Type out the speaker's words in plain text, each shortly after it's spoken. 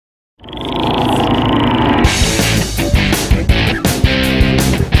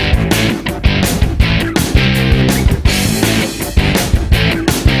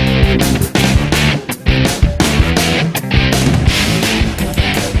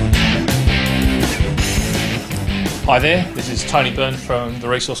Hi there, this is Tony Byrne from the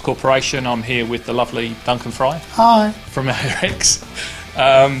Resource Corporation. I'm here with the lovely Duncan Fry. Hi. From ARX.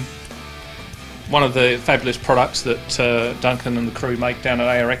 One of the fabulous products that Duncan and the crew make down at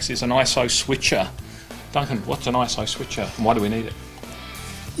ARX is an ISO switcher. Duncan, what's an ISO switcher and why do we need it?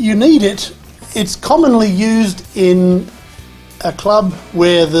 You need it. It's commonly used in a club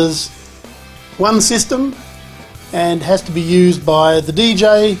where there's one system and has to be used by the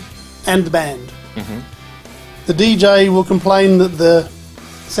DJ and the band. Mm-hmm. The DJ will complain that the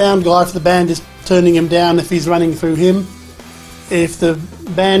sound guy for the band is turning him down if he's running through him. If the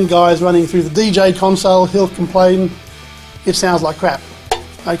band guy is running through the DJ console, he'll complain it sounds like crap.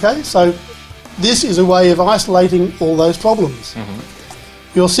 Okay, so this is a way of isolating all those problems.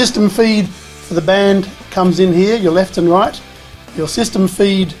 Mm-hmm. Your system feed for the band comes in here, your left and right. Your system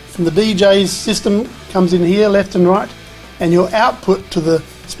feed from the DJ's system comes in here, left and right. And your output to the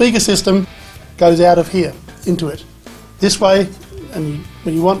speaker system goes out of here into it. This way, and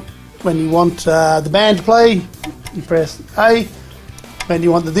when you want the band to play, you press A. When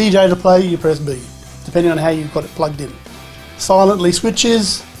you want the DJ to play, you press B, depending on how you've got it plugged in. Silently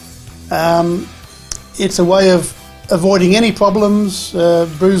switches. It's a way of avoiding any problems,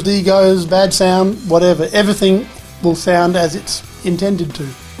 bruised egos, bad sound, whatever. Everything will sound as it's intended to.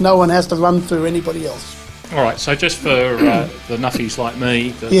 No one has to run through anybody else. All right, so just for the nuffies like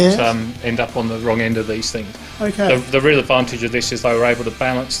me that end up on the wrong end of these things, okay. The real advantage of this is they were able to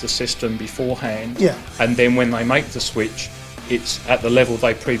balance the system beforehand, and then when they make the switch, it's at the level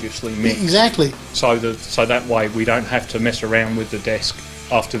they previously mixed. Exactly. So that way we don't have to mess around with the desk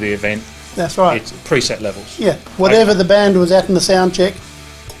after the event. That's right. It's preset levels. Yeah, whatever the band was at in the sound check,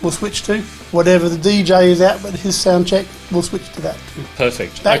 we'll switch to. Whatever the DJ is at with his sound check, we'll switch to that too.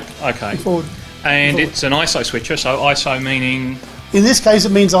 Perfect. Back okay. And forward. And it's an ISO switcher, so ISO meaning? In this case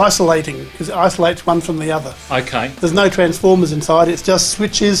it means isolating, because it isolates one from the other. Okay. There's no transformers inside, it's just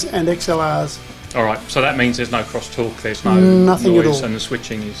switches and XLRs. Alright, so that means there's no crosstalk, there's no nothing noise, at all. And the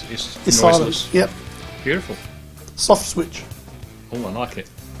switching is it's noiseless. Silent. Yep. Beautiful. SoftSwitch. Oh, I like it.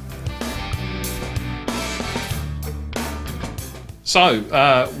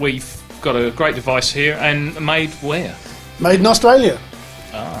 So, we've got a great device here, and made where? Made in Australia.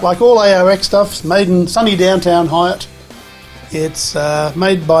 Like all ARX stuff, it's made in sunny downtown Hyatt. It's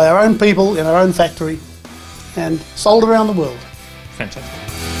made by our own people in our own factory and sold around the world. Fantastic.